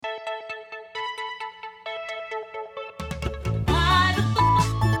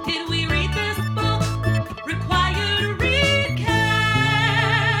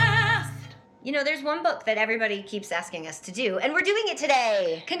there's one book that everybody keeps asking us to do, and we're doing it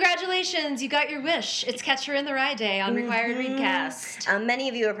today. Congratulations, you got your wish. It's Catcher in the Rye Day on Required Readcast. Many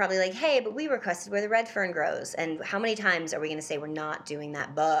of you are probably like, hey, but we requested Where the Red Fern Grows, and how many times are we going to say we're not doing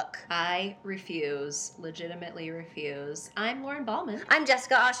that book? I refuse, legitimately refuse. I'm Lauren Ballman. I'm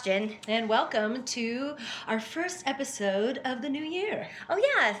Jessica Austin. And welcome to our first episode of the new year. Oh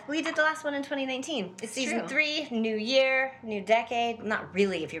yeah, we did the last one in 2019. It's season 3, new year, new decade. Not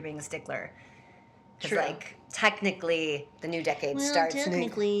really if you're being a stickler. Because, like, technically, the new decade starts...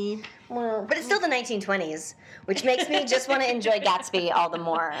 technically. But it's still the 1920s, which makes me just want to enjoy Gatsby all the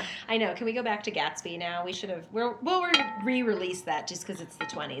more. I know. Can we go back to Gatsby now? We should have... We'll re-release that just because it's the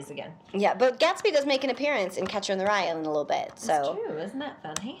 20s again. Yeah, but Gatsby does make an appearance in Catcher in the Rye in a little bit, so... That's true. Isn't that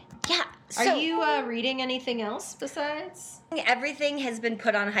funny? Yeah. Are you reading anything else besides... Everything has been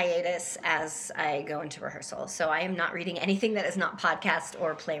put on hiatus as I go into rehearsal, so I am not reading anything that is not podcast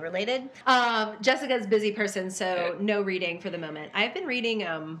or play related. Jessica's a busy person, so no reading for the moment. I've been reading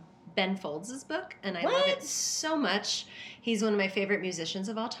Ben Folds' book, and I love it so much. He's one of my favorite musicians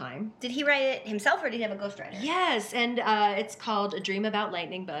of all time. Did he write it himself, or did he have a ghostwriter? Yes, and it's called A Dream About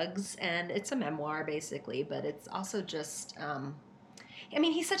Lightning Bugs, and it's a memoir, basically, but it's also just... I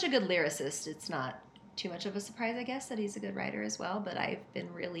mean, he's such a good lyricist. It's not too much of a surprise, I guess, that he's a good writer as well, but I've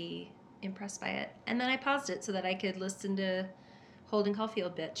been really impressed by it. And then I paused it so that I could listen to Holden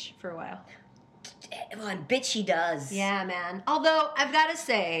Caulfield bitch for a while. Well, and bitch he does. Yeah, man. Although, I've got to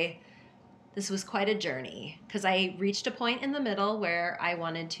say, this was quite a journey, because I reached a point in the middle where I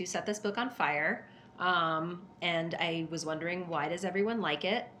wanted to set this book on fire, and I was wondering, why does everyone like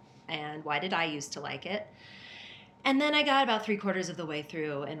it, and why did I used to like it? And then I got about 3/4 of the way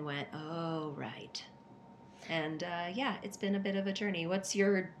through and went, oh, right. And, yeah, it's been a bit of a journey. What's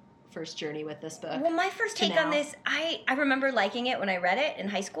your first journey with this book? Well, my first take on this, I remember liking it when I read it in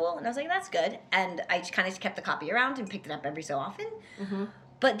high school, and I was like, that's good. And I just kind of kept the copy around and picked it up every so often. Mm-hmm.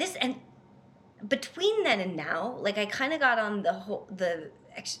 But this, and between then and now, like, I kind of got on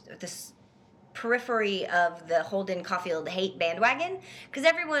this periphery of the Holden Caulfield hate bandwagon, because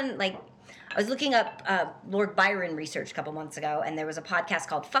everyone, like, I was looking up Lord Byron research a couple months ago, and there was a podcast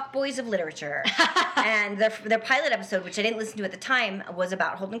called Fuckboys of Literature. And their pilot episode, which I didn't listen to at the time, was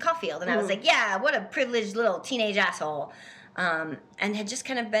about Holden Caulfield. And I was like, yeah, what a privileged little teenage asshole. And had just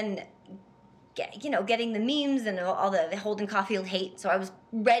kind of been, getting the memes and all the Holden Caulfield hate. So I was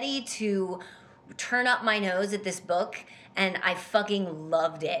ready to turn up my nose at this book, and I fucking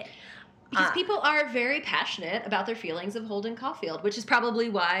loved it. Because people are very passionate about their feelings of Holden Caulfield, which is probably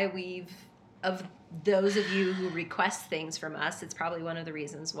why of those of you who request things from us, it's probably one of the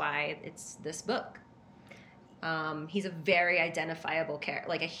reasons why it's this book. He's a very identifiable character,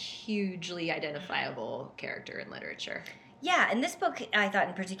 like a hugely identifiable character in literature. Yeah, and this book, I thought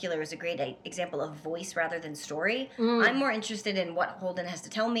in particular, was a great example of voice rather than story. I'm more interested in what Holden has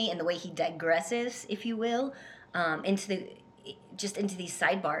to tell me and the way he digresses, if you will, into these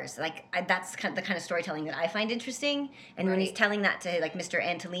sidebars. Like, that's the kind of storytelling that I find interesting. And when he's telling that to, like, Mr.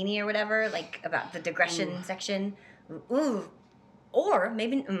 Antolini or whatever, like, about the digression section, or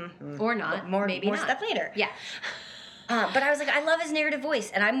maybe... or not. More not. Stuff later. Yeah. But I was like, I love his narrative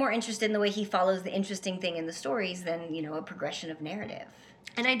voice, and I'm more interested in the way he follows the interesting thing in the stories than, a progression of narrative.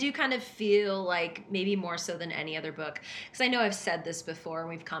 And I do kind of feel like maybe more so than any other book, because I know I've said this before and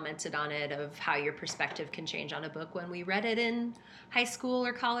we've commented on it, of how your perspective can change on a book when we read it in high school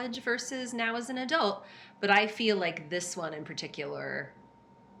or college versus now as an adult. But I feel like this one in particular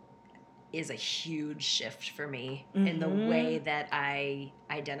is a huge shift for me in the way that I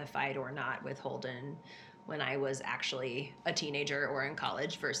identified or not with Holden when I was actually a teenager or in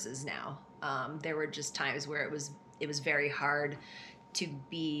college versus now. There were just times where it was very hard to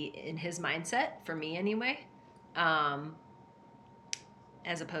be in his mindset, for me anyway, as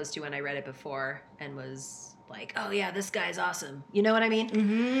opposed to when I read it before and was like, oh yeah, this guy's awesome. You know what I mean?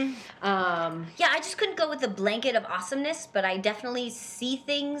 Mm-hmm. Yeah, I just couldn't go with the blanket of awesomeness, but I definitely see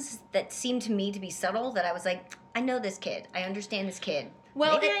things that seem to me to be subtle that I was like, I know this kid. I understand this kid.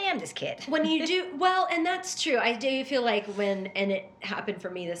 Well, maybe I am this kid. When you do, well, and that's true. I do feel like and it happened for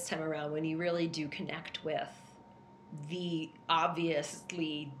me this time around, when you really do connect with the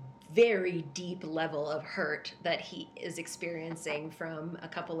obviously very deep level of hurt that he is experiencing from a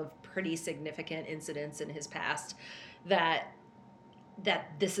couple of pretty significant incidents in his past, that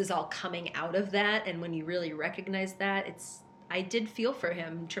this is all coming out of that. And when you really recognize that, I did feel for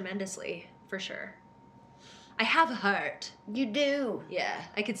him tremendously, for sure. I have a heart. You do. Yeah,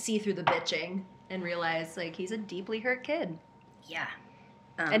 I could see through the bitching and realize, like, he's a deeply hurt kid. Yeah.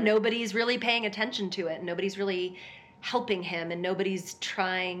 And nobody's really paying attention to it. Nobody's really helping him, and nobody's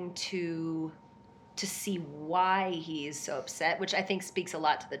trying to to see why he's so upset, which I think speaks a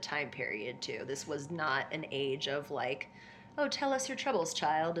lot to the time period too. This was not an age of like, oh, tell us your troubles,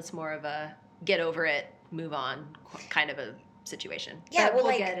 child. It's more of a get over it, move on kind of a situation. Yeah, but well,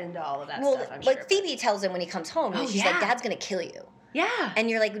 we'll like, get into all of that stuff, I'm sure. Like Phoebe tells him when he comes home, Oh, she's yeah. like, Dad's gonna kill you. Yeah. And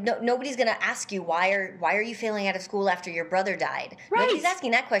you're like, no, nobody's gonna ask you why are you failing out of school after your brother died? Right. Nobody's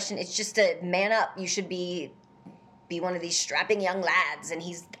asking that question. It's just a man up. You should be one of these strapping young lads, and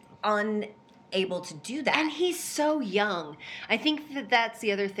he's unable to do that. And he's so young. I think that that's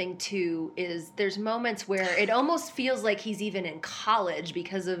the other thing too, is there's moments where it almost feels like he's even in college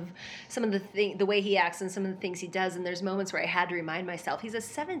because of some of the way he acts and some of the things he does. And there's moments where I had to remind myself he's a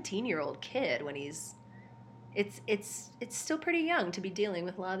 17-year-old kid when he's it's still pretty young to be dealing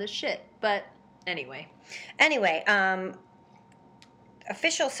with a lot of this shit. But anyway,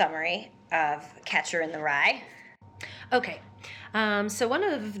 official summary of Catcher in the Rye. okay. So one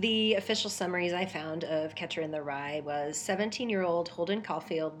of the official summaries I found of Catcher in the Rye was 17-year-old Holden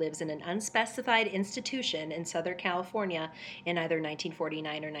Caulfield lives in an unspecified institution in Southern California in either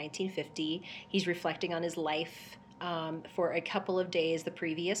 1949 or 1950. He's reflecting on his life for a couple of days the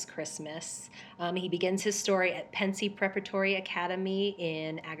previous Christmas. He begins his story at Pensy Preparatory Academy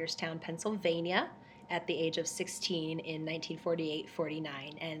in Hagerstown, Pennsylvania, at the age of 16 in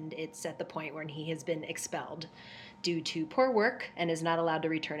 1948-49, and it's at the point when he has been expelled due to poor work and is not allowed to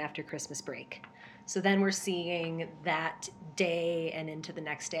return after Christmas break. So then we're seeing that day and into the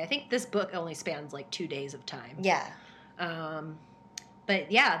next day. I think this book only spans like 2 days of time. Yeah.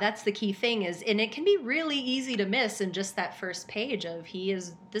 But yeah, that's the key thing and it can be really easy to miss in just that first page of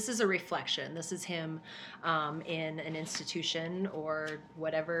this is a reflection. This is him in an institution or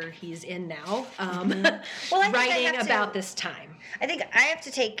whatever he's in now, writing about this time. I think I have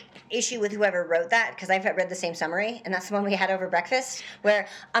to take issue with whoever wrote that because I've read the same summary, and that's the one we had over breakfast, where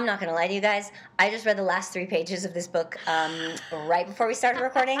I'm not going to lie to you guys, I just read the last 3 pages of this book right before we started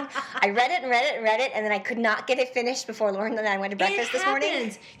recording. I read it, and then I could not get it finished before Lauren and I went to breakfast this morning.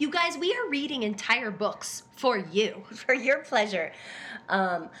 You guys, we are reading entire books for you. For your pleasure.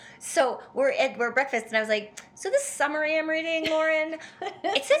 So we're at breakfast, and I was like, so this summary I'm reading, Lauren,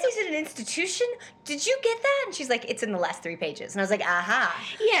 it says he's in an institution. Did you get that? And she's like, it's in the last 3 pages. And I was like, aha.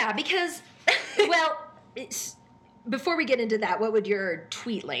 Yeah, because, well, before we get into that, what would your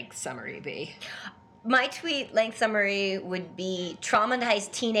tweet length summary be? My tweet length summary would be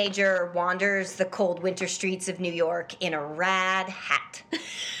traumatized teenager wanders the cold winter streets of New York in a rad hat.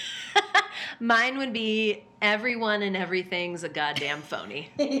 Mine would be everyone and everything's a goddamn phony.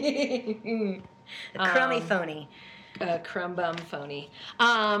 A crummy phony. A crumb bum phony.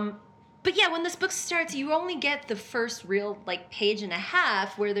 But yeah, when this book starts, you only get the first real page and a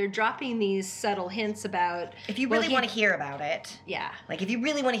half where they're dropping these subtle hints about. If you really want to hear about it. Yeah. If you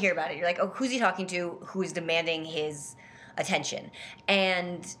really want to hear about it, you're like, oh, who's he talking to? Who is demanding his attention?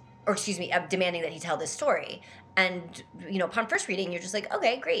 Demanding that he tell this story. And, upon first reading, you're just like,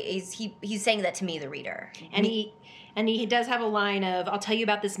 okay, great. He's saying that to me, the reader. And he does have a line of, I'll tell you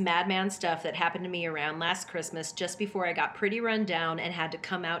about this madman stuff that happened to me around last Christmas just before I got pretty run down and had to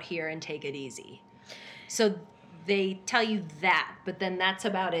come out here and take it easy. So they tell you that, but then that's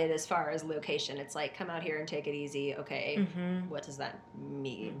about it as far as location. It's like, come out here and take it easy. Okay, What does that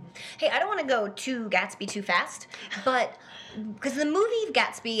mean? Hey, I don't want to go too Gatsby too fast, but because the movie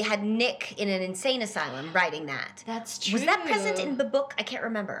Gatsby had Nick in an insane asylum writing that. That's true. Was that present in the book? I can't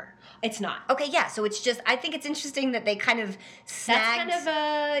remember. It's not. Okay, yeah, so it's just, I think it's interesting that they kind of snagged... That's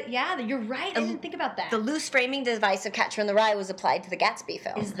kind of yeah, you're right. I didn't think about that. The loose framing device of Catcher in the Rye was applied to the Gatsby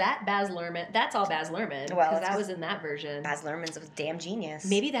film. Is that Baz Luhrmann? That's all Baz Luhrmann. Well, because that was in that version. Baz Luhrmann's a damn genius.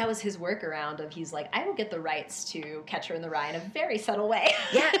 Maybe that was his workaround of he's like, I will get the rights to Catcher in the Rye in a very subtle way.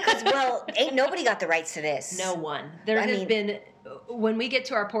 Yeah, because, ain't nobody got the rights to this. No one. There has been... When we get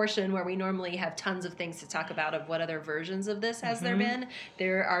to our portion where we normally have tons of things to talk about of what other versions of this has there been,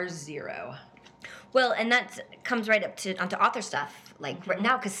 there are 0. Well, and that comes right up onto author stuff, right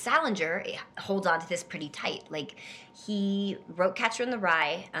now, because Salinger holds on to this pretty tight. He wrote Catcher in the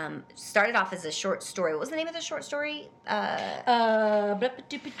Rye, started off as a short story. What was the name of the short story? Short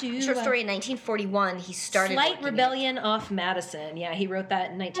story in 1941. He started Slight Rebellion off Madison. Yeah, he wrote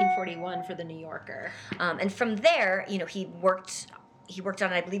that in 1941 for The New Yorker. And from there, he worked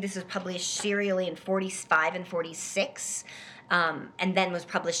on, I believe this was published serially in 45 and 46. And then was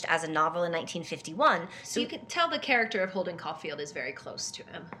published as a novel in 1951. So you can tell the character of Holden Caulfield is very close to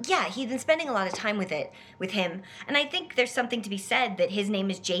him. Yeah, he's been spending a lot of time with him. And I think there's something to be said that his name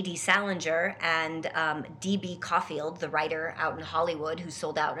is J.D. Salinger, and D.B. Caulfield, the writer out in Hollywood who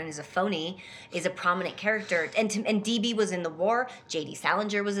sold out and is a phony, is a prominent character. And D.B. was in the war. J.D.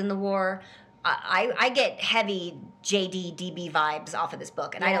 Salinger was in the war. I get heavy JD DB vibes off of this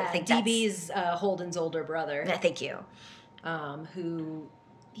book, and I don't think DB's Holden's older brother. Yeah, thank you. Who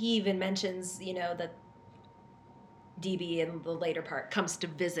he even mentions, that DB in the later part comes to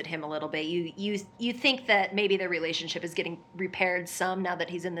visit him a little bit. You think that maybe their relationship is getting repaired some now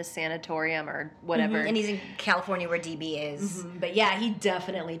that he's in this sanatorium or whatever. And he's in California where DB is. But yeah, he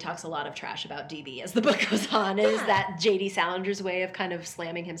definitely talks a lot of trash about DB as the book goes on. Is that J.D. Salinger's way of kind of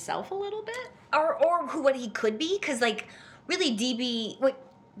slamming himself a little bit? Or what he could be? Because, like, really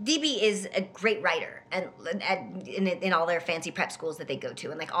DB is a great writer, and in all their fancy prep schools that they go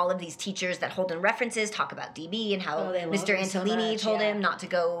to, and like all of these teachers that Holden references talk about DB and how Mr. Antolini told him not to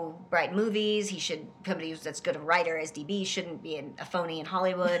go write movies. Somebody that's good a writer as DB shouldn't be a phony in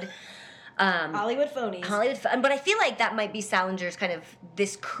Hollywood. Hollywood phonies. But I feel like that might be Salinger's kind of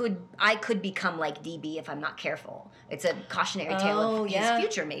I could become like DB if I'm not careful. It's a cautionary tale of his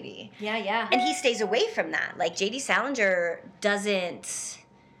future, maybe. Yeah. And he stays away from that. Like J.D. Salinger doesn't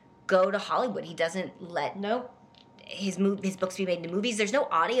go to Hollywood. He doesn't let his books be made into movies. There's no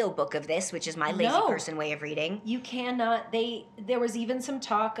audio book of this, which is my lazy person way of reading. You cannot. There was even some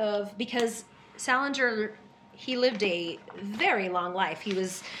talk of, because Salinger, he lived a very long life. He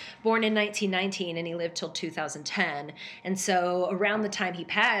was born in 1919 and he lived till 2010. And so around the time he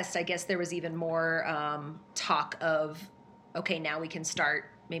passed, I guess there was even more talk of, okay, now we can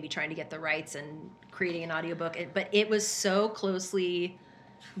start maybe trying to get the rights and creating an audiobook. But it was so closely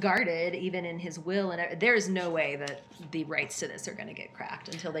guarded, even in his will, and there's no way that the rights to this are going to get cracked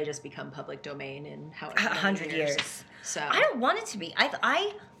until they just become public domain in however 100 years. So I don't want it to be.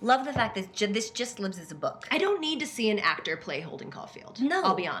 I love the fact that this just lives as a book. I don't need to see an actor play Holden Caulfield. No,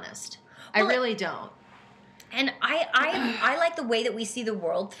 I'll be honest. I really don't. And I like the way that we see the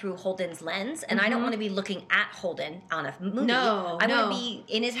world through Holden's lens, and I don't want to be looking at Holden on a movie. No, I want to be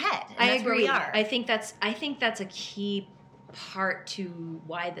in his head. And that's agree. Where we are. I think that's a key part to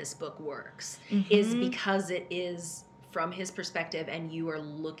why this book works, is because it is from his perspective and you are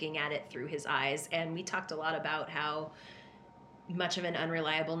looking at it through his eyes. And we talked a lot about how much of an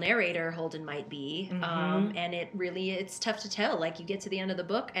unreliable narrator Holden might be, and it's tough to tell. Like, you get to the end of the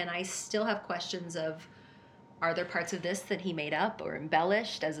book and I still have questions of, are there parts of this that he made up or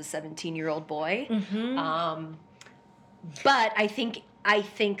embellished as a 17-year-old boy? But I think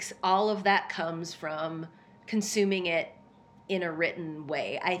all of that comes from consuming it in a written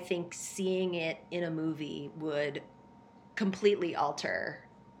way. I think seeing it in a movie would completely alter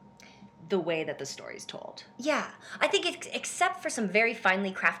the way that the story's told. Yeah. I think except for some very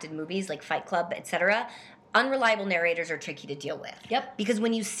finely crafted movies like Fight Club, etc., unreliable narrators are tricky to deal with. Yep. Because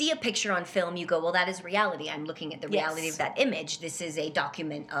when you see a picture on film, you go, well, that is reality. I'm looking at the reality of that image. This is a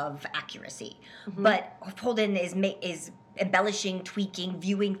document of accuracy. But Holden is embellishing, tweaking,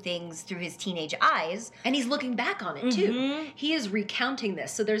 viewing things through his teenage eyes. And he's looking back on it, too. He is recounting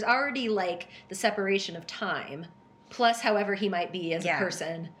this. So there's already, like, the separation of time, plus however he might be as a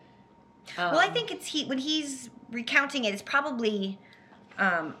person. Well, I think when he's recounting it, it's probably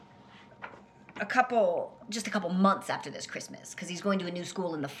a couple months after this Christmas, because he's going to a new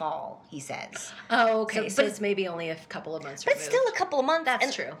school in the fall, he says. Oh, okay. So it's maybe only a couple of months removed. But still a couple of months.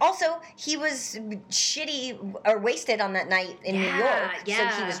 That's true. Also, he was shitty or wasted on that night in New York.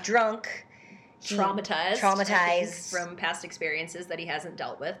 Yeah. So he was drunk. Traumatized from past experiences that he hasn't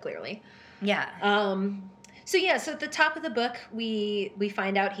dealt with, clearly. Yeah. So at the top of the book, we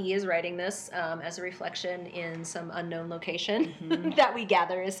find out he is writing this as a reflection in some unknown location that we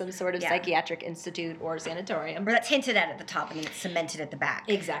gather is some sort of psychiatric institute or sanatorium. Or that's hinted at the top and then it's cemented at the back.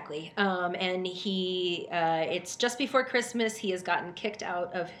 Exactly. And he, it's just before Christmas, he has gotten kicked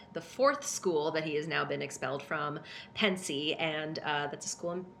out of the fourth school that he has now been expelled from, Pensy, and that's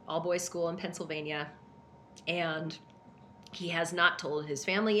a all-boys school in Pennsylvania. And he has not told his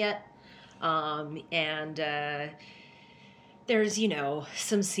family yet. There's,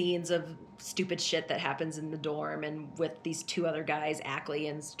 some scenes of stupid shit that happens in the dorm and with these two other guys, Ackley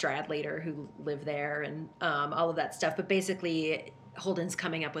and Stradlater, who live there, and all of that stuff. But basically, Holden's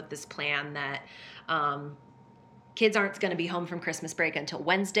coming up with this plan that kids aren't going to be home from Christmas break until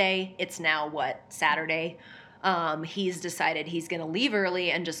Wednesday. It's now, Saturday? He's decided he's going to leave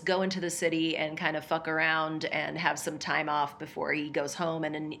early and just go into the city and kind of fuck around and have some time off before he goes home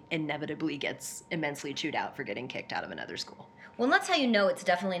and inevitably gets immensely chewed out for getting kicked out of another school. Well, and that's how you know it's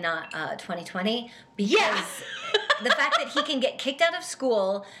definitely not 2020, because the fact that he can get kicked out of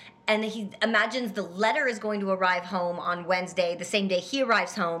school and he imagines the letter is going to arrive home on Wednesday, the same day he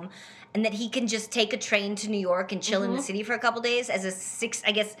arrives home, and that he can just take a train to New York and chill in the city for a couple days as he's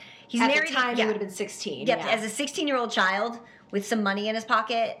At married. the time, he would have been 16. Yep, as a 16-year-old child with some money in his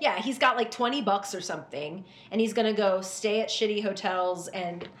pocket. Yeah, he's got like $20 or something, and he's gonna go stay at shitty hotels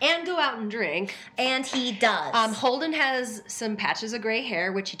and go out and drink. And he does. Holden has some patches of gray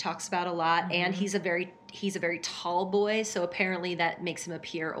hair, which he talks about a lot, and he's a very tall boy, so apparently that makes him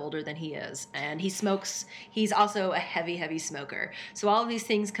appear older than he is. And he smokes. He's also a heavy smoker. So all of these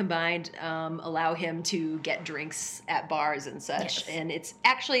things combined allow him to get drinks at bars and such. Yes. And it's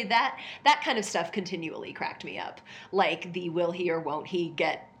actually that kind of stuff continually cracked me up. Like the will he or won't he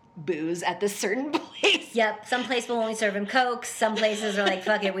get booze at this certain place. Yep, some place will only serve him Coke. Some places are like,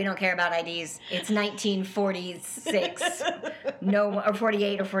 fuck it, we don't care about IDs. It's 1946. No, or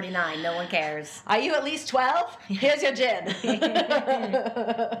 48 or 49. No one cares. Are you at least 12? Here's your gin.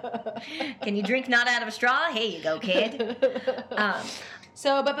 Can you drink not out of a straw? Here you go, kid.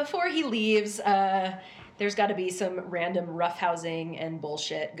 But before he leaves, there's got to be some random roughhousing and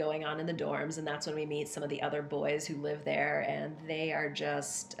bullshit going on in the dorms, and that's when we meet some of the other boys who live there, and they are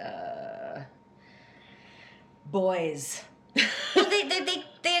just boys. Well,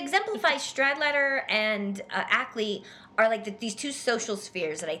 they exemplify Stradlater and Ackley are like these two social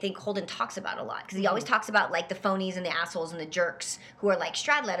spheres that I think Holden talks about a lot, because he always talks about like the phonies and the assholes and the jerks who are like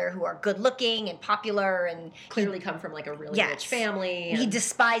Stradlater, who are good looking and popular and Clearly come from like a really rich family. He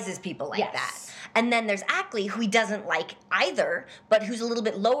despises people like that. And then there's Ackley, who he doesn't like either, but who's a little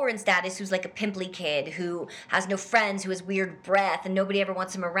bit lower in status, who's like a pimply kid, who has no friends, who has weird breath, and nobody ever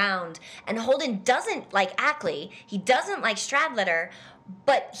wants him around. And Holden doesn't like Ackley. He doesn't like Stradlater,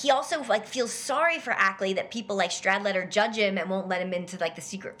 but he also like feels sorry for Ackley that people like Stradlater judge him and won't let him into like the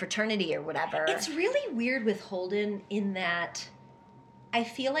secret fraternity or whatever. It's really weird with Holden in that I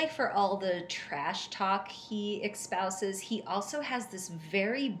feel like for all the trash talk he espouses, he also has this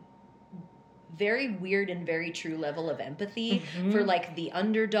very weird and very true level of empathy for like the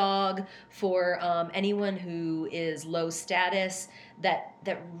underdog, for anyone who is low status, that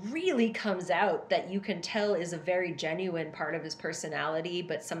really comes out, that you can tell is a very genuine part of his personality,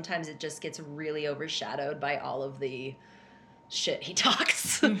 but sometimes it just gets really overshadowed by all of the shit he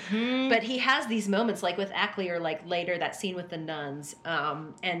talks. But he has these moments like with Ackley, or like later that scene with the nuns,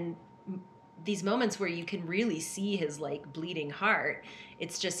 and these moments where you can really see his like bleeding heart.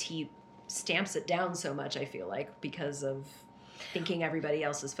 It's just he stamps it down so much, I feel like, because of thinking everybody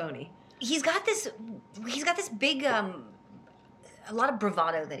else is phony. He's got this big a lot of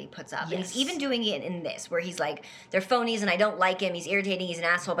bravado that he puts up. Yes. And he's even doing it in this, where he's like, they're phonies and I don't like him, he's irritating, he's an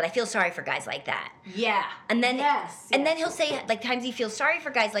asshole, but I feel sorry for guys like that. Yeah. And then then he'll say like times he feels sorry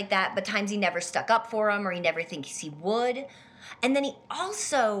for guys like that, but times he never stuck up for him, or he never thinks he would. And then he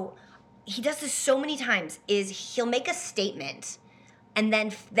does this so many times, is he'll make a statement and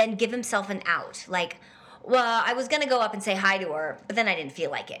then give himself an out. Like, well, I was going to go up and say hi to her, but then I didn't feel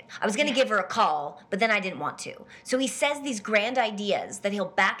like it. I was going to give her a call, but then I didn't want to. So he says these grand ideas that he'll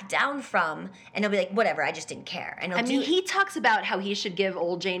back down from, and he'll be like, whatever, I just didn't care. And he talks about how he should give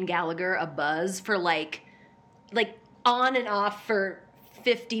old Jane Gallagher a buzz for like on and off for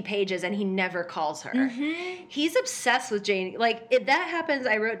 50 pages, and he never calls her. He's obsessed with Jane. Like, if that happens,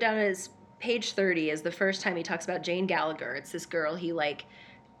 I wrote down as page 30 is the first time he talks about Jane Gallagher. It's this girl he like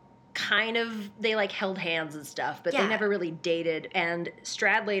they like held hands and stuff, but they never really dated, and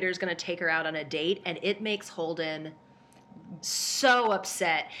Stradlater's gonna take her out on a date, and it makes Holden so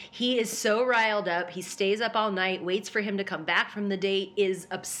upset. He is so riled up. He stays up all night, waits for him to come back from the date, is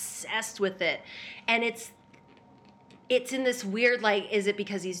obsessed with it. And it's in this weird, like, is it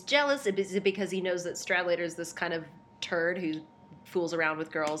because he's jealous? Is it because he knows that Stradlater's this kind of turd who fools around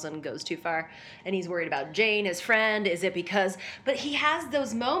with girls and goes too far, and he's worried about Jane, his friend? Is it because... But he has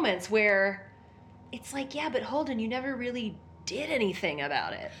those moments where it's like, yeah, but Holden, you never really did anything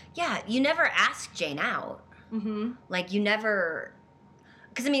about it. Yeah, you never asked Jane out. Like, you never...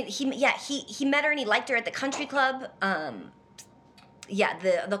 Because, I mean, he met her and he liked her at the country club. The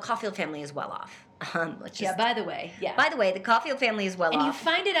Caulfield family is well off. By the way, the Caulfield family is well off. And you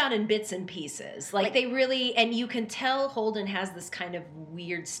find it out in bits and pieces. Like they really, and you can tell Holden has this kind of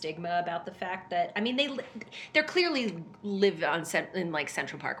weird stigma about the fact that, I mean, they're clearly live in like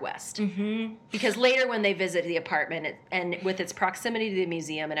Central Park West. Because later when they visit the apartment, and with its proximity to the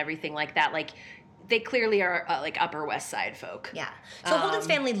museum and everything like that, like, they clearly are like Upper West Side folk. Yeah. So Holden's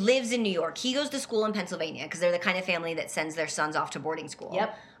family lives in New York. He goes to school in Pennsylvania because they're the kind of family that sends their sons off to boarding school.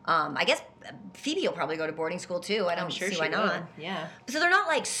 Yep. I guess Phoebe will probably go to boarding school too. I don't see why not. Yeah. So they're not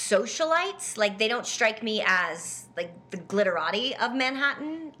like socialites. Like, they don't strike me as like the glitterati of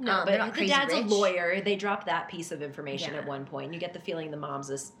Manhattan. No, they're not but the crazy dad's rich. a lawyer. They drop that piece of information Yeah. at one point. You get the feeling the mom's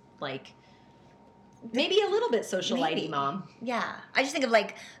this like maybe a little bit socialite-y, Maybe. Mom. Yeah. I just think of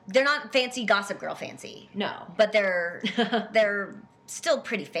like, they're not fancy Gossip Girl fancy. No. But they're still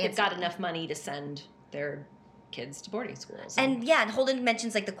pretty fancy. They've got enough money to send their kids to boarding schools. And yeah, and Holden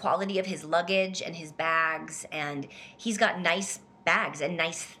mentions like the quality of his luggage and his bags, and he's got nice bags and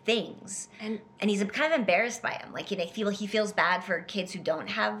nice things. And he's kind of embarrassed by him. Like, he feels bad for kids who don't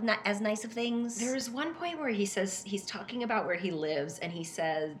have as nice of things. There's one point where he says he's talking about where he lives, and he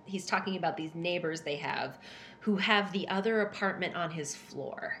says he's talking about these neighbors they have who have the other apartment on his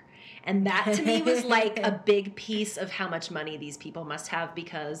floor. And that to me was like a big piece of how much money these people must have,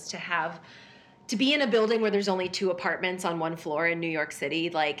 because to be in a building where there's only 2 apartments on one floor in New York City,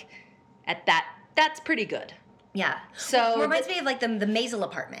 like that's pretty good. Yeah. So it reminds me of like the Maisel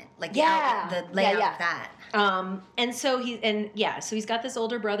apartment, like the layout of that. And so he's got this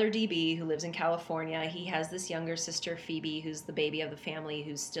older brother DB who lives in California. He has this younger sister Phoebe, who's the baby of the family,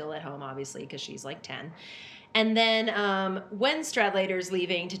 who's still at home obviously because she's like 10. And then when Stradlater's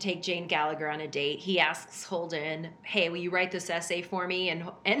leaving to take Jane Gallagher on a date, he asks Holden, "Hey, will you write this essay for me?"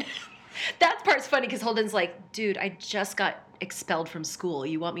 And that part's funny because Holden's like, "Dude, I just got expelled from school.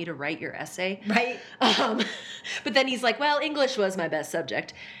 You want me to write your essay?" Right. But then he's like, "Well, English was my best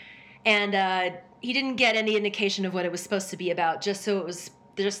subject." And he didn't get any indication of what it was supposed to be about, just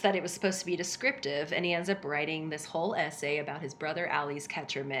that it was supposed to be descriptive. And he ends up writing this whole essay about his brother Ali's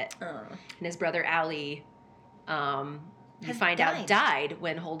catcher mitt. Oh. And his brother Ali, you find out, died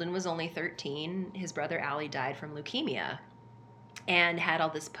when Holden was only 13. His brother Ali died from leukemia. And had all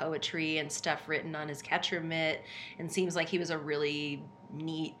this poetry and stuff written on his catcher mitt, and seems like he was a really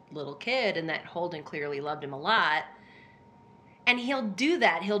neat little kid, and that Holden clearly loved him a lot. And he'll do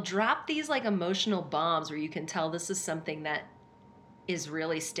that. He'll drop these like emotional bombs where you can tell this is something that is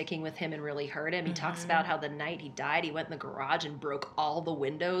really sticking with him and really hurt him. He talks about how the night he died, he went in the garage and broke all the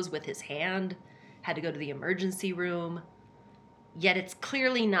windows with his hand, had to go to the emergency room. Yet it's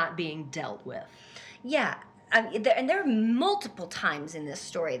clearly not being dealt with. Yeah. There are multiple times in this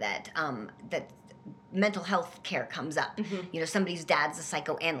story that mental health care comes up. Mm-hmm. Somebody's dad's a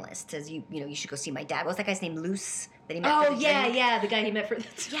psychoanalyst, says you should go see my dad. What's that guy's name? Luce, that he met. Oh yeah, the guy he met for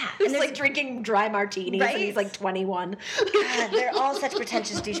this. Yeah, who's like drinking dry martinis, right? And he's like 21. God, they're all such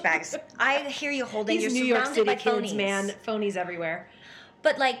pretentious douchebags. I hear you, Holden. These New York City kids, man, phonies everywhere.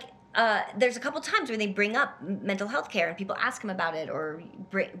 But like, there's a couple times where they bring up mental health care and people ask him about it or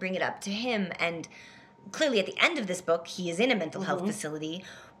bring it up to him, and clearly at the end of this book he is in a mental health facility,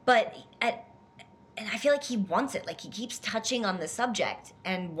 but and I feel like he wants it. Like, he keeps touching on the subject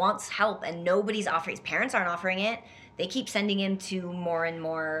and wants help, and nobody's offering. His parents aren't offering it. They keep sending him to more and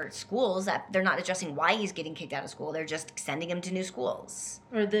more schools. That they're not addressing why he's getting kicked out of school. They're just sending him to new schools.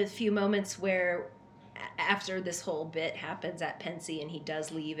 Or the few moments where, after this whole bit happens at Pensy and he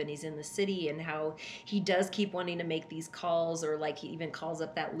does leave and he's in the city, and how he does keep wanting to make these calls, or like he even calls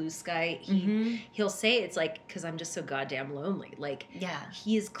up that loose guy. He'll say it's like, because I'm just so goddamn lonely. Like, yeah,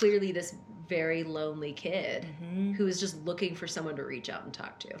 he is clearly this very lonely kid who is just looking for someone to reach out and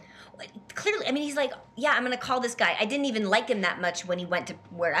talk to. Clearly, I mean, he's like, yeah, I'm going to call this guy. I didn't even like him that much when he went to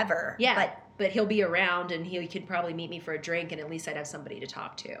wherever. Yeah, but he'll be around, and he could probably meet me for a drink, and at least I'd have somebody to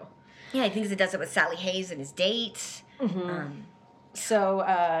talk to. Yeah, he thinks he does it with Sally Hayes and his date. Mm-hmm.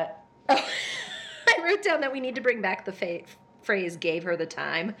 I wrote down that we need to bring back the phrase "gave her the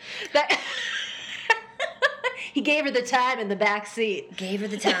time." That he gave her the time in the back seat. Gave her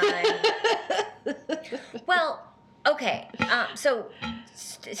the time. Well, okay. So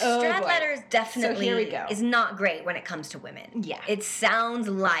Stradlater definitely is not great when it comes to women. Yeah. It sounds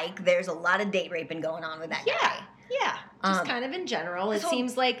like there's a lot of date raping going on with that guy. Yeah. Just kind of in general. It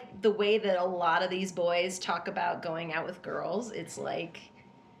seems like the way that a lot of these boys talk about going out with girls, it's like,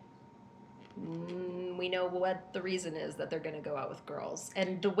 we know what the reason is that they're going to go out with girls.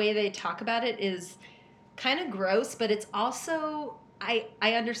 And the way they talk about it is kind of gross, but it's also, I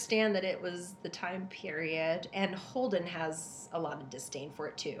understand that it was the time period, and Holden has a lot of disdain for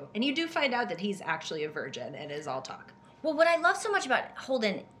it too. And you do find out that he's actually a virgin and is all talk. Well, what I love so much about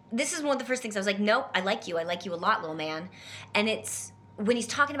Holden, this is one of the first things I was like, nope, I like you a lot, little man. And it's when he's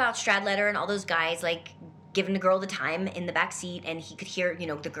talking about Stradlater and all those guys, like, giving the girl the time in the back seat, and he could hear,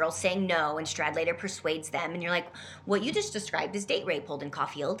 the girl saying no, and Stradlater persuades them, and you're like, what you just described is date rape, Holden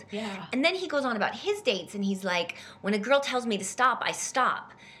Caulfield. Yeah. And then he goes on about his dates, and he's like, when a girl tells me to stop, I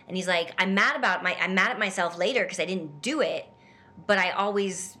stop. And he's like, I'm mad at myself later because I didn't do it, but I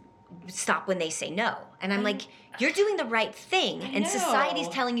always stop when they say no. And I'm like, you're doing the right thing, and society's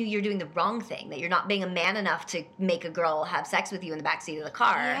telling you you're doing the wrong thing, that you're not being a man enough to make a girl have sex with you in the backseat of the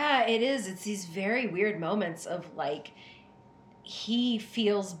car. Yeah, it is. It's these very weird moments of, like, he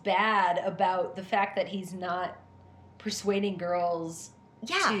feels bad about the fact that he's not persuading girls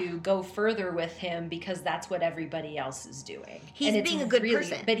to go further with him because that's what everybody else is doing. He's being a good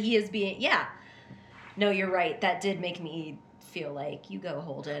person. But he is being, No, you're right. That did make me feel like, you go,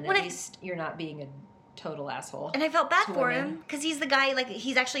 Holden. At least you're not being a total asshole. And I felt bad for him because he's the guy, like,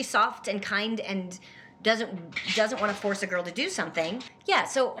 he's actually soft and kind and doesn't want to force a girl to do something. Yeah,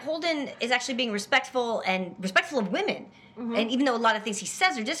 so Holden is actually being respectful of women. Mm-hmm. And even though a lot of things he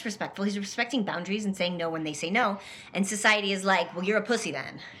says are disrespectful, he's respecting boundaries and saying no when they say no. And society is like, well, you're a pussy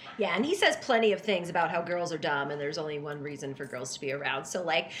then. Yeah, and he says plenty of things about how girls are dumb and there's only one reason for girls to be around. So,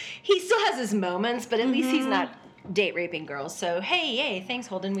 like, he still has his moments, but at least he's not date raping girls. So, hey, yay, thanks,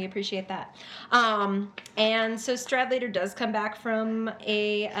 Holden. We appreciate that. And so Stradlater does come back from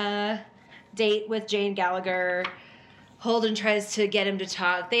a date with Jane Gallagher. Holden tries to get him to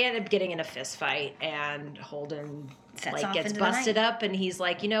talk. They end up getting in a fist fight, and Holden gets busted up, and he's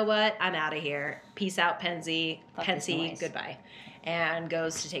like, you know what? I'm out of here. Peace out, Pensy. Pensy, goodbye. And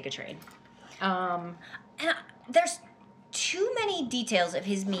goes to take a train. And there's too many details of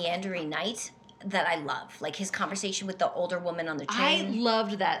his meandering night that I love. Like his conversation with the older woman on the train. I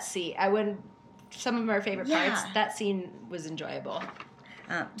loved that scene. Some of our favorite parts. That scene was enjoyable.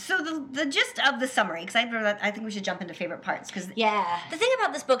 So the gist of the summary, because I think we should jump into favorite parts. Because the thing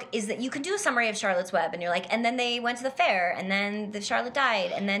about this book is that you can do a summary of Charlotte's Web, and you're like, and then they went to the fair, and then Charlotte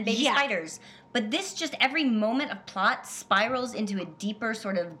died, and then baby spiders. But this just, every moment of plot spirals into a deeper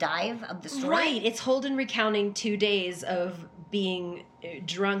sort of dive of the story. Right. It's Holden recounting 2 days of being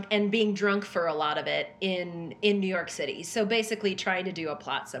drunk, and being drunk for a lot of it in New York City. So basically trying to do a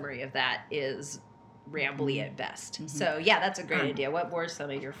plot summary of that is rambly at best. Mm-hmm. So that's a great idea. What were some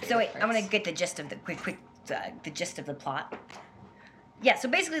of your favorite parts? I'm going to get the gist of the gist of the plot. Yeah, so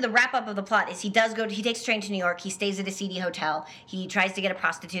basically the wrap up of the plot is he takes a train to New York, he stays at a seedy hotel, he tries to get a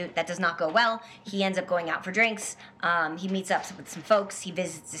prostitute, that does not go well, he ends up going out for drinks, he meets up with some folks, he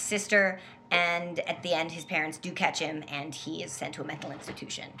visits his sister, and at the end his parents do catch him and he is sent to a mental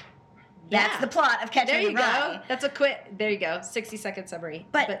institution. That's the plot of Catcher in the Rye. There you go. That's there you go. 60-second summary.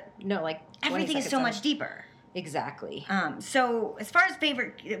 But no, like everything is so much deeper. Exactly. So as far as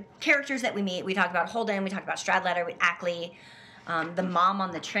favorite characters that we meet, we talked about Holden, we talked about Stradlater with Ackley, the mom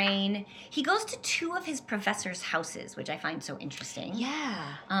on the train. He goes to 2 of his professors' houses, which I find so interesting.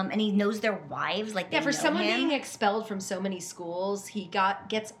 Yeah. And he knows their wives, like they know him. For someone being expelled from so many schools, he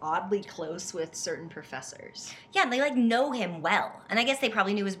gets oddly close with certain professors. Yeah, and they know him well. And I guess they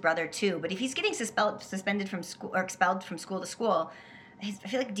probably knew his brother too. But if he's getting suspended from school or expelled from school to school, I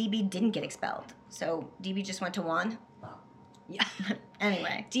feel like DB didn't get expelled. So DB just went to one. Yeah.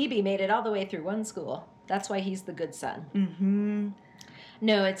 Anyway, DB made it all the way through one school. That's why he's the good son. Mm-hmm.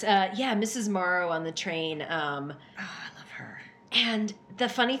 No, it's Mrs. Morrow on the train. I love her. And the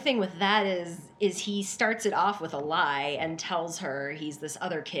funny thing with that is he starts it off with a lie and tells her he's this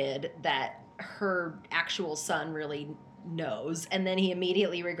other kid that her actual son really knows, and then he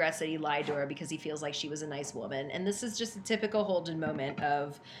immediately regrets that he lied to her because he feels like she was a nice woman. And this is just a typical Holden moment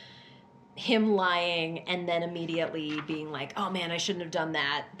of him lying and then immediately being like, oh man, I shouldn't have done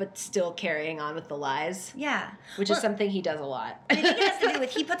that, but still carrying on with the lies. Yeah. Which is something he does a lot. I think it has to do with,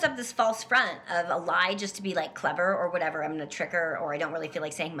 he puts up this false front of a lie just to be clever or whatever. I'm going to trick her, or I don't really feel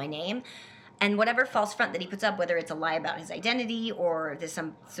like saying my name. And whatever false front that he puts up, whether it's a lie about his identity or there's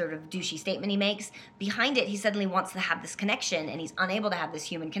some sort of douchey statement he makes, behind it he suddenly wants to have this connection, and he's unable to have this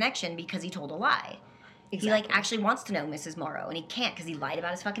human connection because he told a lie. Exactly. He actually wants to know Mrs. Morrow, and he can't because he lied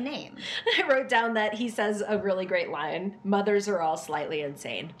about his fucking name. I wrote down that he says a really great line: "Mothers are all slightly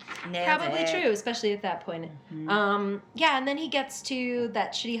insane." Probably true, especially at that point. Mm-hmm. And then he gets to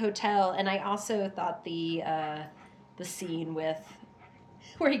that shitty hotel, and I also thought the scene where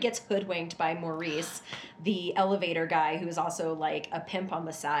he gets hoodwinked by Maurice, the elevator guy who is also a pimp on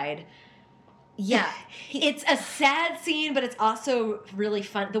the side. Yeah. It's a sad scene, but it's also really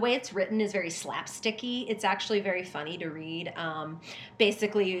fun. The way it's written is very slapsticky. It's actually very funny to read.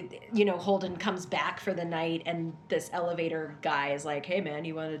 Basically, Holden comes back for the night, and this elevator guy is like, hey, man,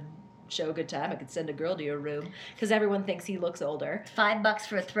 you want to show a good time? I could send a girl to your room. Because everyone thinks he looks older. $5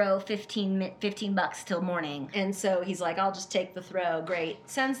 for a throw, $15 till morning. And so he's like, I'll just take the throw. Great.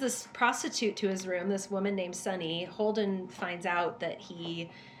 Sends this prostitute to his room, this woman named Sunny. Holden finds out that he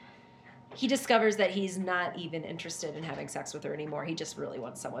discovers that he's not even interested in having sex with her anymore. He just really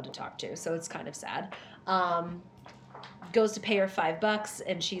wants someone to talk to. So it's kind of sad. Goes to pay her $5,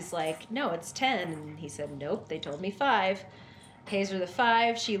 and she's like, no, it's 10. And he said, nope, they told me 5. Pays her the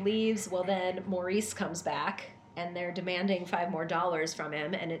 5. She leaves. Well, then Maurice comes back, and they're demanding $5 more from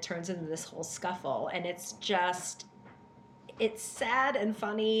him, and it turns into this whole scuffle. And it's just... it's sad and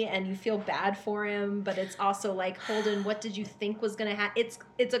funny, and you feel bad for him, but it's also like, Holden, what did you think was gonna happen?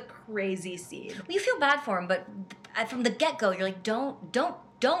 It's a crazy scene. You feel bad for him, but from the get-go, you're like, don't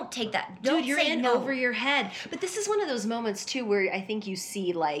take that. Don't Dude, you're say in no. over your head. But this is one of those moments too where I think you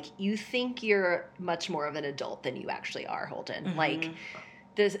see, like, you think you're much more of an adult than you actually are, Holden. Mm-hmm. Like,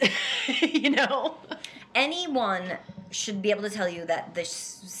 this, you know. Anyone should be able to tell you that the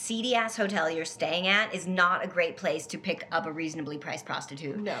seedy ass hotel you're staying at is not a great place to pick up a reasonably priced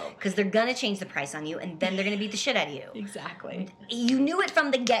prostitute. No. Because they're gonna change the price on you, and then they're gonna beat the shit out of you. Exactly. You knew it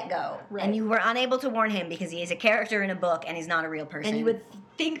from the get-go, Right. and you were unable to warn him because he is a character in a book and he's not a real person. And you would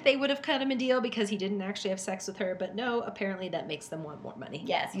think they would have cut him a deal because he didn't actually have sex with her, but no, apparently that makes them want more money.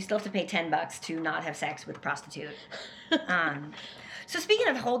 Yes, you still have to pay $10 to not have sex with a prostitute. So speaking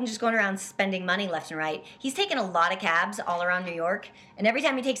of Holden just going around spending money left and right, he's taken a lot of cabs all around New York, and every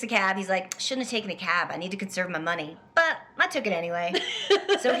time he takes a cab, he's like, shouldn't have taken a cab. I need to conserve my money. But I took it anyway.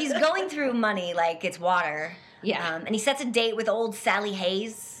 So he's going through money like it's water. Yeah. And he sets a date with old Sally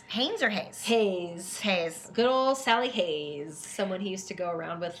Hayes. Haynes or Hayes? Hayes. Good old Sally Hayes. Someone he used to go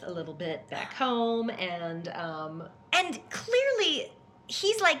around with a little bit back home, and clearly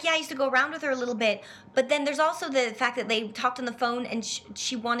he's like, yeah, I used to go around with her a little bit, but then there's also the fact that they talked on the phone and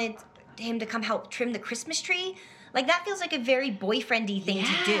she wanted him to come help trim the Christmas tree. Like, that feels like a very boyfriendy thing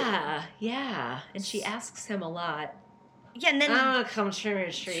to do. Yeah. And she asks him a lot. Yeah, and then Come trim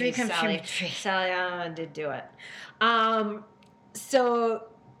your tree, come Sally. trim your tree. Sally, I did do it. So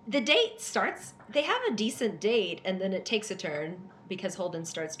the date starts. They have a decent date, and then it takes a turn because Holden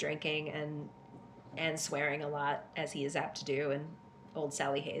starts drinking and swearing a lot, as he is apt to do, and old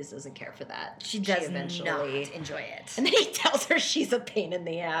Sally Hayes doesn't care for that. She does not enjoy it. And then he tells her she's a pain in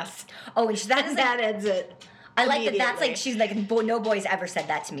the ass. Oh, and that ends it. I like that. That's like, she's like, no boy's ever said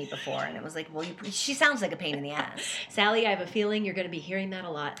that to me before, and it was like, well, she sounds like a pain in the ass. Sally, I have a feeling you're going to be hearing that a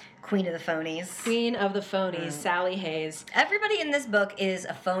lot. Queen of the phonies. Queen of the phonies, Sally Hayes. Everybody in this book is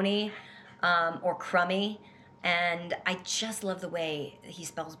a phony or crummy. And I just love the way he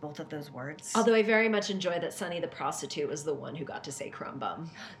spells both of those words. Although I very much enjoy that Sunny the prostitute was the one who got to say crumb bum.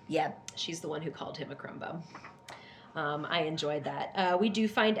 Yeah. She's the one who called him a crumb bum. I enjoyed that. We do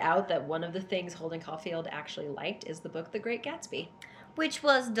find out that one of the things Holden Caulfield actually liked is the book The Great Gatsby. Which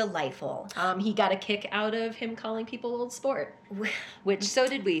was delightful. He got a kick out of him calling people old sport. Which, so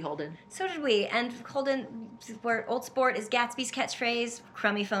did we, Holden. So did we. And Holden, where old sport is Gatsby's catchphrase,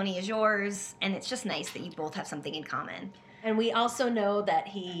 crummy phony is yours, and it's just nice that you both have something in common. And we also know that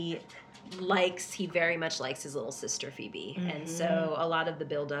he very much likes his little sister Phoebe. Mm-hmm. And so a lot of the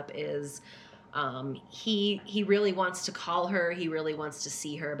buildup is he really wants to call her, he really wants to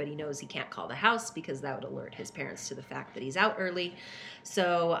see her, but he knows he can't call the house because that would alert his parents to the fact that he's out early.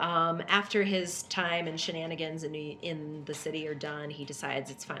 So after his time and shenanigans in the city are done, he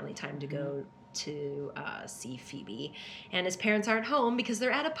decides it's finally time to go to see Phoebe. And his parents aren't home because they're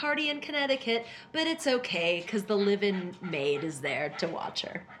at a party in Connecticut, but it's okay because the live-in maid is there to watch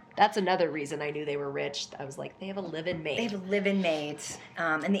her. That's another reason I knew they were rich. I was like, they have a live-in maid. They have a live-in maid.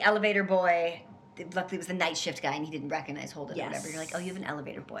 And the elevator boy, luckily it was the night shift guy and he didn't recognize Holden or whatever. You're like, oh, you have an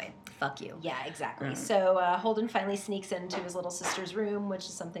elevator boy. Fuck you. Yeah, exactly. So Holden finally sneaks into his little sister's room, which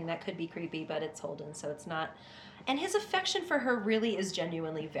is something that could be creepy, but it's Holden, so it's not. And his affection for her really is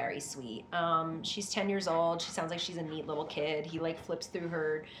genuinely very sweet. She's 10 years old. She sounds like she's a neat little kid. He flips through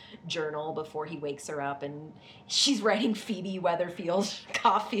her journal before he wakes her up, and she's writing Phoebe Weatherfield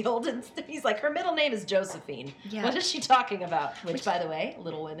Caulfield, and he's like, her middle name is Josephine. Yeah. What is she talking about? Which, by the way,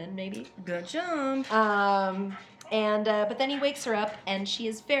 Little Women, maybe. Good job. But then he wakes her up, and she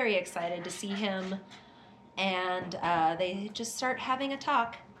is very excited to see him, and they just start having a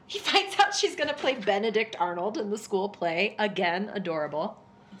talk. He finds out she's going to play Benedict Arnold in the school play. Again, adorable.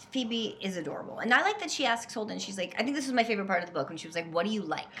 Phoebe is adorable. And I like that she asks Holden, she's like, I think this was my favorite part of the book, when she was like, what do you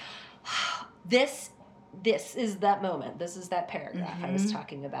like? This is that moment. This is that paragraph I was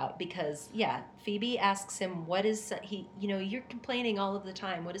talking about. Because, yeah, Phoebe asks him, what is, you're complaining all of the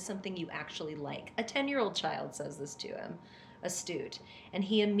time. What is something you actually like? A 10-year-old child says this to him, astute. And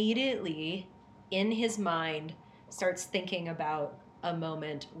he immediately, in his mind, starts thinking about a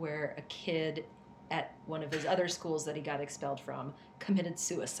moment where a kid at one of his other schools that he got expelled from committed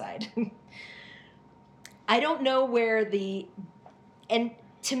suicide. I don't know and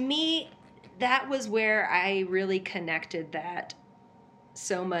to me, that was where I really connected that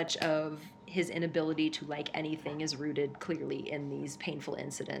so much of his inability to like anything is rooted clearly in these painful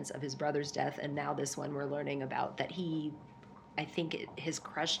incidents of his brother's death, and now this one we're learning about that I think it has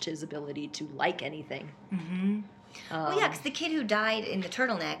crushed his ability to like anything. Well, yeah, because the kid who died in the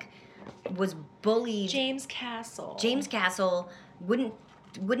turtleneck was bullied. James Castle. James Castle wouldn't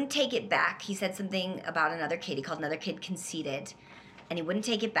take it back. He said something about another kid. He called another kid conceited, and he wouldn't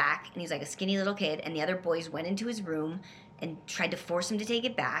take it back. And he was like a skinny little kid. And the other boys went into his room and tried to force him to take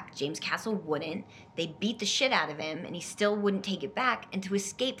it back. James Castle wouldn't. They beat the shit out of him, and he still wouldn't take it back. And to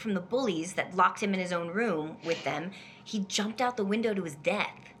escape from the bullies that locked him in his own room with them, he jumped out the window to his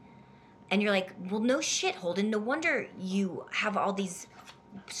death. And you're like, well, no shit, Holden. No wonder you have all these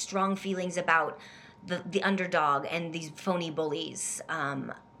strong feelings about the underdog and these phony bullies.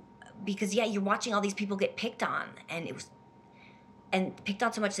 Because, yeah, you're watching all these people get picked on. And picked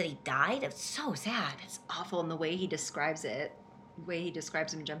on so much that he died. It's so sad. It's awful. And the way he describes it, the way he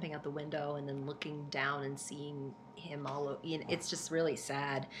describes him jumping out the window and then looking down and seeing him it's just really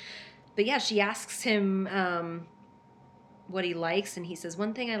sad. But yeah, she asks him what he likes, and he says,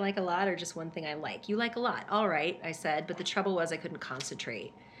 one thing I like a lot or just one thing I like? You like a lot. All right, I said, but the trouble was I couldn't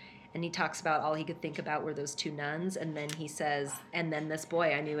concentrate. And he talks about all he could think about were those two nuns, and then he says, and then this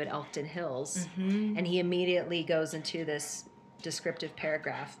boy I knew at Elkton Hills. Mm-hmm. And he immediately goes into this descriptive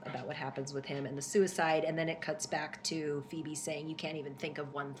paragraph about what happens with him and the suicide, and then it cuts back to Phoebe saying, you can't even think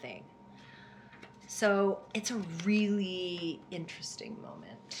of one thing. So it's a really interesting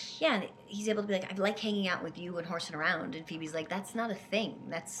moment. Yeah, and he's able to be like, I like hanging out with you and horsing around. And Phoebe's like, that's not a thing.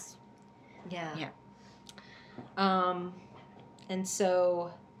 That's... Yeah. And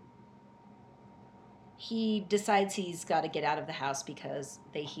so he decides he's got to get out of the house because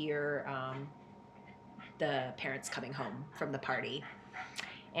they hear the parents coming home from the party.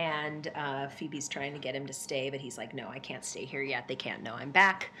 And Phoebe's trying to get him to stay, but he's like, no, I can't stay here yet. They can't know I'm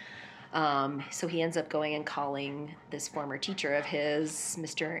back. So he ends up going and calling this former teacher of his,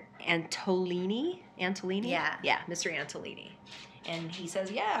 Mr. Antolini? Antolini? Yeah. Yeah, Mr. Antolini. And he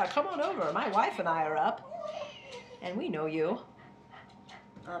says, yeah, come on over. My wife and I are up. And we know you.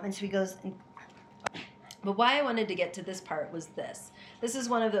 And so he goes... But why I wanted to get to this part was this. This is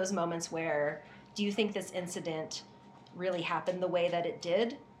one of those moments where, do you think this incident really happened the way that it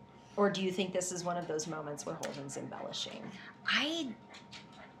did? Or do you think this is one of those moments where Holden's embellishing?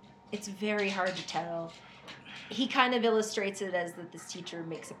 It's very hard to tell. He kind of illustrates it as that this teacher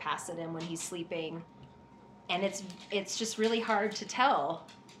makes a pass at him when he's sleeping. And it's just really hard to tell.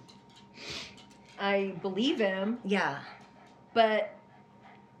 I believe him. Yeah. But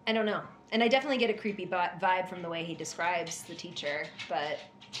I don't know. And I definitely get a creepy vibe from the way he describes the teacher. But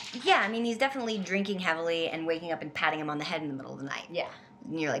yeah, I mean, he's definitely drinking heavily and waking up and patting him on the head in the middle of the night. Yeah.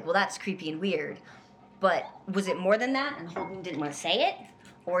 And you're like, well, that's creepy and weird. But was it more than that and Holden didn't want to say it?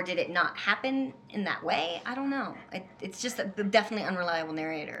 Or did it not happen in that way? I don't know. It's just a definitely unreliable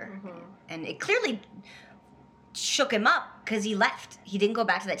narrator. Mm-hmm. And it clearly shook him up because he left. He didn't go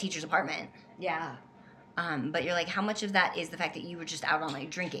back to that teacher's apartment. Yeah. But you're like, how much of that is the fact that you were just out all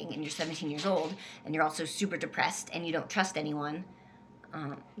night drinking and you're 17 years old and you're also super depressed and you don't trust anyone?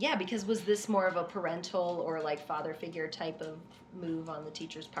 Yeah, because was this more of a parental or like father figure type of move on the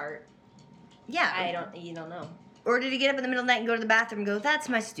teacher's part? Yeah. You don't know. Or did he get up in the middle of the night and go to the bathroom and go, that's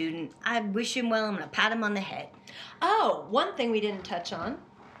my student. I wish him well. I'm going to pat him on the head. Oh, one thing we didn't touch on,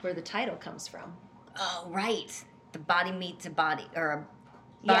 where the title comes from. Oh, right. The body meets a body, or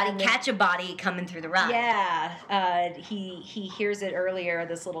a body catch a body coming through the ride. Yeah. He hears it earlier.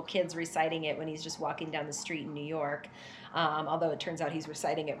 This little kid's reciting it when he's just walking down the street in New York. Although it turns out he's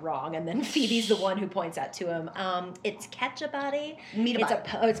reciting it wrong, and then Phoebe's the one who points out to him, it's catch a body. Meet a body.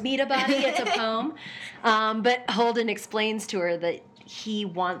 It's meet a body. It's a poem. But Holden explains to her that he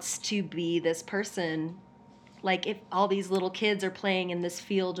wants to be this person. Like, if all these little kids are playing in this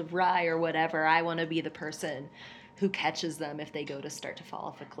field of rye or whatever, I want to be the person who catches them if they go to start to fall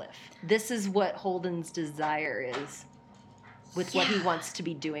off a cliff. This is what Holden's desire is with what he wants to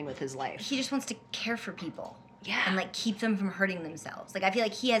be doing with his life. He just wants to care for people. Yeah. And, like, keep them from hurting themselves. Like, I feel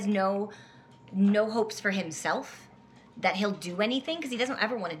like he has no hopes for himself that he'll do anything because he doesn't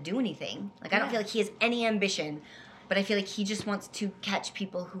ever want to do anything. Like, I don't feel like he has any ambition, but I feel like he just wants to catch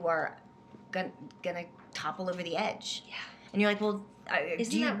people who are gonna topple over the edge. Yeah. And you're like, well...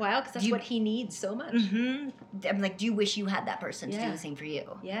 Isn't that wild? Because that's what he needs so much. Mm-hmm. I'm like, do you wish you had that person to do the same for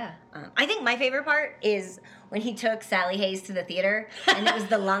you? Yeah. I think my favorite part is when he took Sally Hayes to the theater, and it was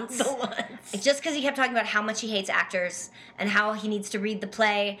the Lunts. The Lunts. It's just because he kept talking about how much he hates actors and how he needs to read the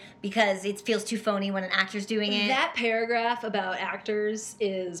play because it feels too phony when an actor's doing it. That paragraph about actors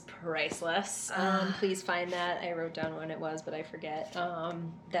is priceless. Please find that. I wrote down when it was, but I forget.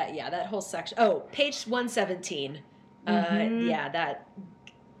 That whole section. Oh, page 117. That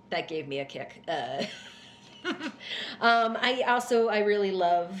gave me a kick. I really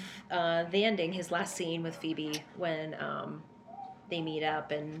love the ending, his last scene with Phoebe when they meet up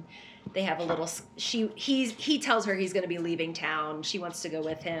and they have a little. He tells her he's going to be leaving town. She wants to go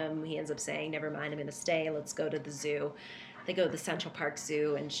with him. He ends up saying, "Never mind, I'm going to stay. Let's go to the zoo." They go to the Central Park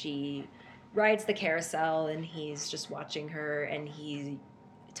Zoo, and she rides the carousel, and he's just watching her, and he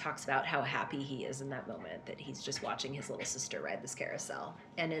talks about how happy he is in that moment that he's just watching his little sister ride this carousel,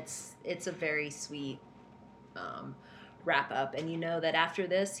 and it's a very sweet wrap up. And you know that after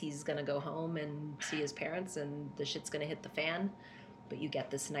this he's gonna go home and see his parents, and the shit's gonna hit the fan. But you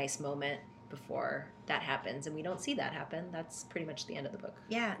get this nice moment before that happens, and we don't see that happen. That's pretty much the end of the book.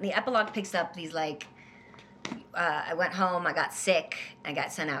 Yeah, the epilogue picks up. He's like, I went home, I got sick, I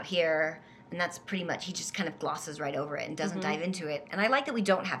got sent out here. And that's pretty much, he just kind of glosses right over it and doesn't dive into it. And I like that we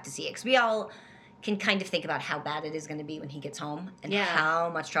don't have to see it, because we all can kind of think about how bad it is going to be when he gets home and how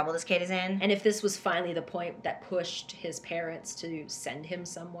much trouble this kid is in. And if this was finally the point that pushed his parents to send him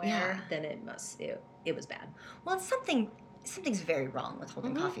somewhere, then it was bad. Well, something's very wrong with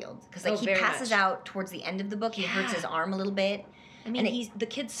Holden Caulfield, because like he passes much. out towards the end of the book. He hurts his arm a little bit. I mean, the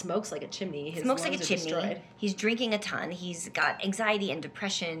kid smokes like a chimney. His smokes like a lungs are chimney. destroyed. He's drinking a ton. He's got anxiety and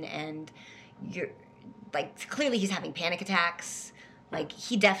depression, and clearly he's having panic attacks. Like,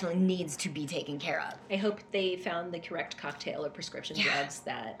 he definitely needs to be taken care of. I hope they found the correct cocktail of prescription drugs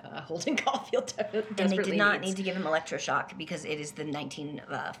that Holden Caulfield desperately And they did not needs. need to give him electroshock, because it is the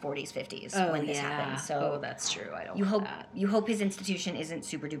 1940s, 50s when this happened. So that's true. I don't you want hope that. you hope his institution isn't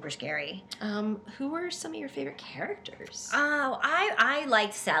super duper scary. Who were some of your favorite characters? Oh, I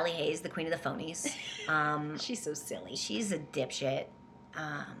liked Sally Hayes, the Queen of the Phonies. She's so silly. She's a dipshit.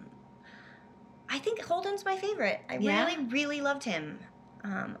 I think Holden's my favorite. I really loved him.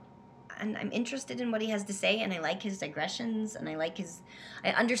 And I'm interested in what he has to say, and I like his digressions, and I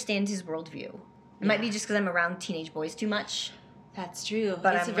understand his worldview. It might be just because I'm around teenage boys too much. That's true.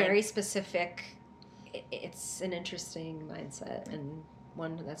 But it's I'm very specific. It's an interesting mindset, and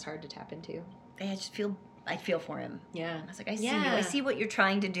one that's hard to tap into. I feel for him. Yeah. I was like, I see you. I see what you're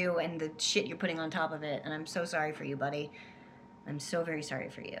trying to do and the shit you're putting on top of it, and I'm so sorry for you, buddy. I'm so very sorry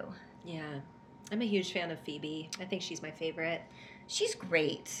for you. Yeah. I'm a huge fan of Phoebe. I think she's my favorite. She's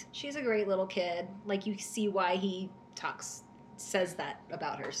great. She's a great little kid. Like, you see why he says that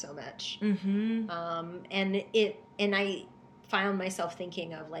about her so much. Mm-hmm. And I found myself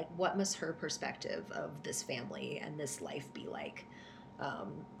thinking of, like, what must her perspective of this family and this life be like?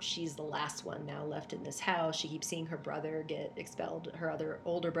 She's the last one now left in this house. She keeps seeing her brother get expelled. Her other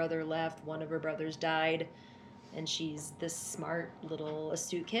older brother left. One of her brothers died. And she's this smart little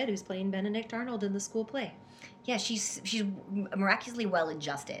astute kid who's playing Benedict Arnold in the school play. Yeah, she's miraculously well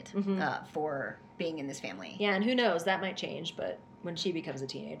adjusted for being in this family. Yeah, and who knows, that might change, but when she becomes a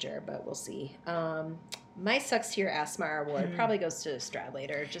teenager, but we'll see. My Sucks to Your Assmar award probably goes to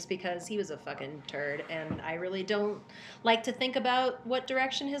Stradlater, just because he was a fucking turd, and I really don't like to think about what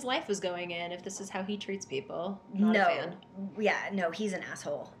direction his life was going in if this is how he treats people. Not a fan. Yeah, no, he's an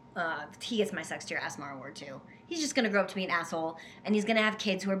asshole. He gets my Sucks to Your Assmar award too. He's just gonna grow up to be an asshole, and he's gonna have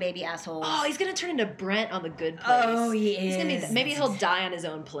kids who are baby assholes. Oh, he's gonna turn into Brent on The Good Place. Oh, he is. He's gonna be, maybe he'll die on his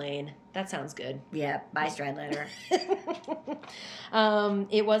own plane. That sounds good. Yeah, bye, Stradlater.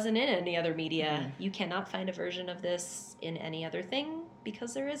 It wasn't in any other media. You cannot find a version of this in any other thing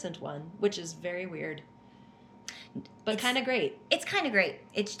because there isn't one, which is very weird. But kind of great. It's kind of great.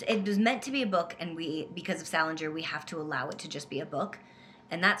 It was meant to be a book, and because of Salinger, we have to allow it to just be a book.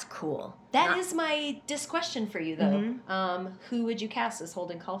 And that's cool. That is my disc question for you, though. Who would you cast as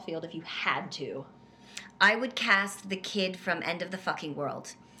Holden Caulfield if you had to? I would cast the kid from End of the Fucking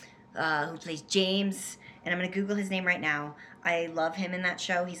World, who plays James, and I'm going to Google his name right now. I love him in that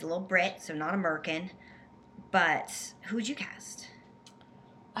show. He's a little Brit, so not American. But who would you cast?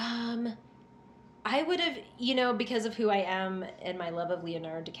 I would have, because of who I am and my love of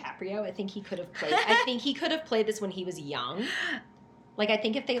Leonardo DiCaprio, I think he could have played this when he was young. Like, I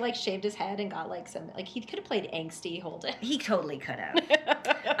think if they, shaved his head and got, he could have played angsty Holden. He totally could have.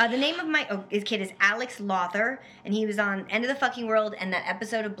 The name of his kid is Alex Lothar, and he was on End of the Fucking World and that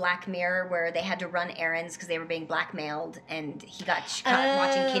episode of Black Mirror where they had to run errands because they were being blackmailed, and he got caught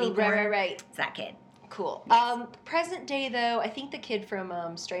watching kitty porn. Right. It's that kid. Cool. Yes. Present day, though, I think the kid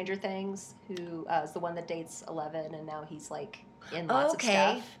from Stranger Things, who is the one that dates Eleven, and now he's, in lots of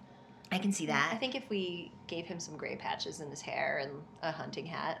stuff. I can see that. I think if we gave him some gray patches in his hair and a hunting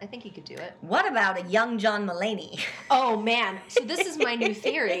hat, I think he could do it. What about a young John Mulaney? Oh, man. So this is my new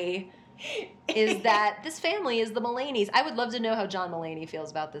theory, is that this family is the Mulaney's. I would love to know how John Mulaney feels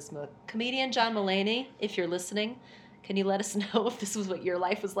about this movie. Comedian John Mulaney, if you're listening, can you let us know if this was what your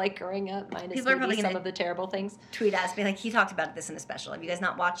life was like growing up, minus maybe some of the terrible things? Tweet us, be like, he talked about this in a special. Have you guys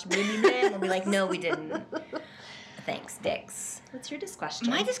not watched Maybe Then? We'll be like, no, we didn't. Thanks, Dix. What's your disquestion?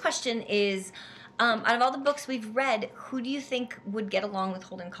 My disquestion is, out of all the books we've read, who do you think would get along with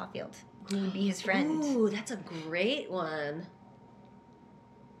Holden Caulfield? Who would be his friend? Ooh, that's a great one.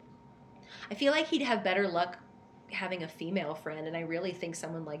 I feel like he'd have better luck having a female friend, and I really think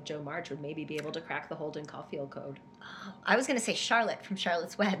someone like Jo March would maybe be able to crack the Holden Caulfield code. Oh, I was going to say Charlotte from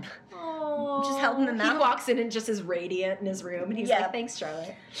Charlotte's Web. Oh, just helping him out. He walks in and just is radiant in his room, and he's like, "Thanks,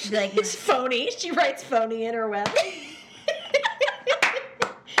 Charlotte." She'd be like, It's phony. She writes phony in her web.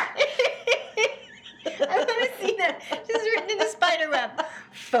 I want to see that. Just written in a spider web.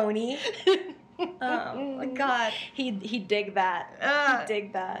 Phony. Oh my God. He'd dig that. He'd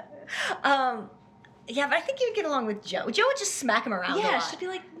dig that. Yeah, but I think you'd get along with Jo. Jo would just smack him around a lot. Yeah, she'd be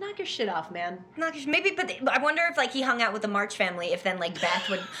like, knock your shit off, man. Maybe, but I wonder if like he hung out with the March family. If then like Beth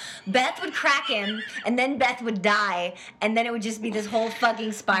would crack him, and then Beth would die, and then it would just be this whole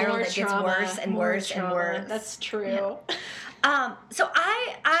fucking spiral that gets worse and worse and worse. That's true. Yeah. So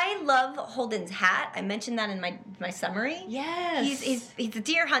I love Holden's hat. I mentioned that in my summary. Yes. He's a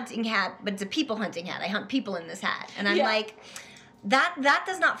deer hunting hat, but it's a people hunting hat. I hunt people in this hat, and I'm Yeah. like, that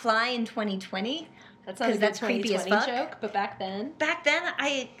does not fly in 2020. That's not a good that's creepy as fuck. joke, but back then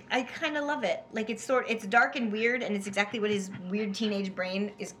I kind of love it. Like it's dark and weird, and it's exactly what his weird teenage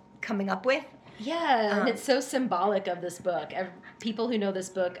brain is coming up with. Yeah, and it's so symbolic of this book. People who know this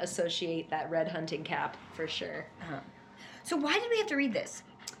book associate that red hunting cap for sure. So why did we have to read this?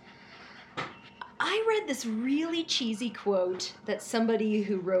 I read this really cheesy quote that somebody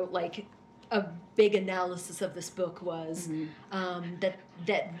who wrote like a big analysis of this book was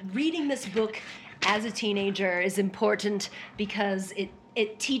that reading this book as a teenager is important because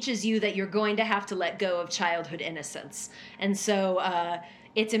it teaches you that you're going to have to let go of childhood innocence. And so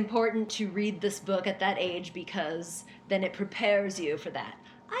it's important to read this book at that age because then it prepares you for that.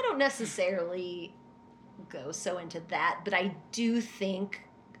 I don't necessarily go so into that, but I do think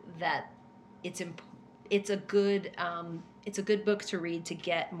that it's a good book to read to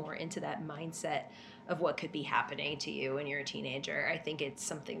get more into that mindset of what could be happening to you when you're a teenager. I think it's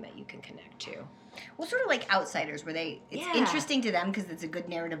something that you can connect to. Well, sort of like Outsiders, where it's interesting to them because it's a good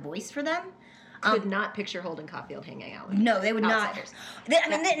narrative voice for them. Could not picture Holden Caulfield hanging out with. No, they would Outsiders. not. I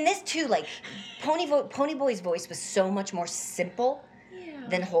mean, and this too, like Pony Boy's voice was so much more simple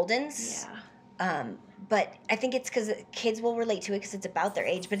than Holden's. Yeah. But I think it's because kids will relate to it because it's about their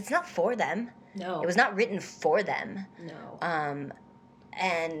age, but it's not for them. No. It was not written for them. No.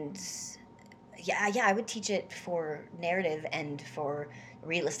 And yeah, I would teach it for narrative and for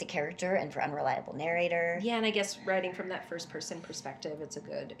realistic character and for unreliable narrator. Yeah, and I guess writing from that first person perspective, it's a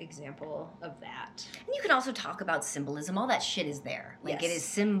good example of that. And you can also talk about symbolism. All that shit is there. Like, Yes. it is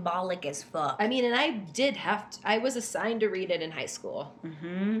symbolic as fuck. I mean, and I was assigned to read it in high school.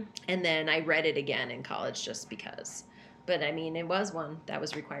 Mm-hmm. And then I read it again in college just because. But I mean, it was one that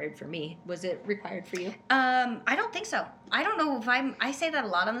was required for me. Was it required for you? I don't think so. I don't know if I say that a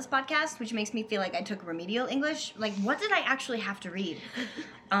lot on this podcast, which makes me feel like I took remedial English. Like, what did I actually have to read?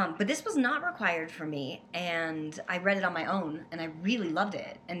 But this was not required for me, and I read it on my own, and I really loved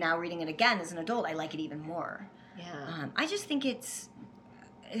it. And now reading it again as an adult, I like it even more. Yeah. I just think it's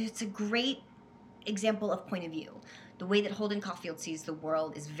a great example of point of view. The way that Holden Caulfield sees the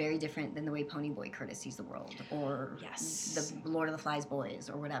world is very different than the way Pony Boy Curtis sees the world, or Yes. the Lord of the Flies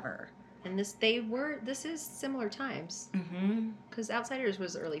boys, or whatever. And this is similar times. Mm-hmm. Because Outsiders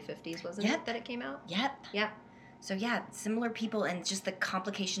was early 50s, wasn't Yep. it, that it came out? Yep. Yeah. So yeah, similar people and just the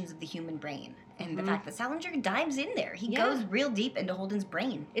complications of the human brain. And the Mhm. fact that Salinger dives in there. He Yeah. goes real deep into Holden's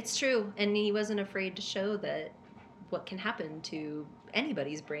brain. It's true. And he wasn't afraid to show that what can happen to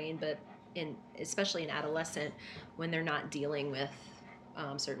anybody's brain, but especially an adolescent when they're not dealing with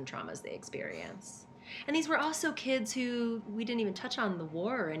certain traumas they experience. And these were also kids who, we didn't even touch on the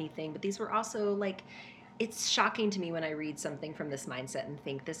war or anything, but these were also like, it's shocking to me when I read something from this mindset and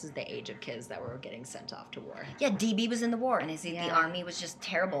think this is the age of kids that were getting sent off to war. Yeah, DB was in the war, and the Yeah. army was just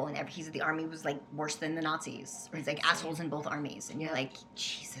terrible, and the army was like worse than the Nazis. Or he's like assholes in both armies, and you're like,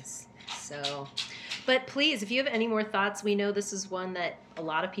 Jesus. So, but please, if you have any more thoughts, we know this is one that a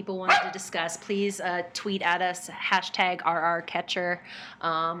lot of people wanted to discuss. Please tweet at us, #RRCatcher,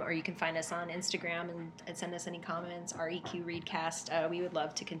 or you can find us on Instagram and send us any comments, REQ Readcast. We would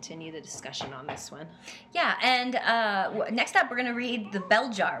love to continue the discussion on this one. Yeah, and next up we're going to read The Bell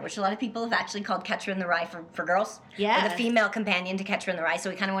Jar, which a lot of people have actually called Catcher in the Rye for girls. Yeah. Or the female companion to Catcher in the Rye, so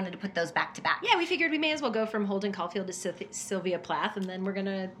we kind of wanted to put those back to back. Yeah, we figured we may as well go from Holden Caulfield to Sylvia Plath, and then we're going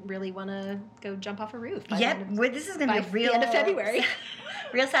to really want to go jump off a roof. Yep, this is going to be a by real... the end of February.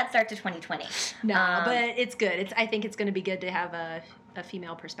 real sad start to 2020. No, but it's good. I think it's going to be good to have a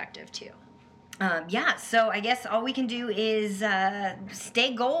female perspective, too. Yeah, so I guess all we can do is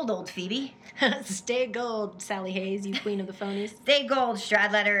stay gold, old Phoebe. Stay gold, Sally Hayes, you queen of the phonies. Stay gold,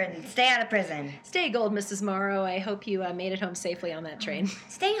 Stradletter, and stay out of prison. Stay gold, Mrs. Morrow. I hope you made it home safely on that train.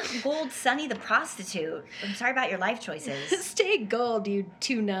 Stay gold, Sunny the prostitute. I'm sorry about your life choices. Stay gold, you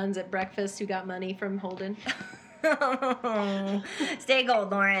two nuns at breakfast who got money from Holden. Stay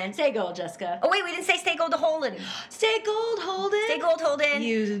gold, Lauren. Stay gold, Jessica. Oh, wait, we didn't say stay gold to Holden. Stay gold, Holden. Stay gold, Holden.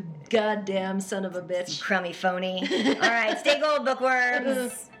 You goddamn son of a bitch. Crummy phony. All right, stay gold,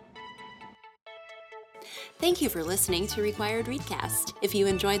 bookworms. Thank you for listening to Required Readcast. If you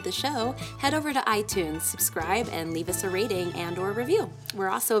enjoyed the show, head over to iTunes, subscribe, and leave us a rating and/or review.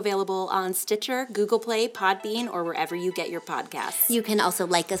 We're also available on Stitcher, Google Play, Podbean, or wherever you get your podcasts. You can also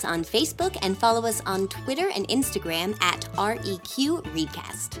like us on Facebook and follow us on Twitter and Instagram at REQ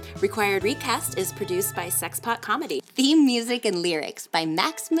Readcast. Required Readcast is produced by Sexpot Comedy. Theme music and lyrics by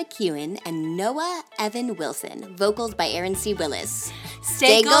Max McEwen and Noah Evan Wilson. Vocals by Aaron C. Willis.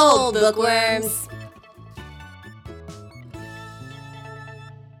 Stay gold, bookworms!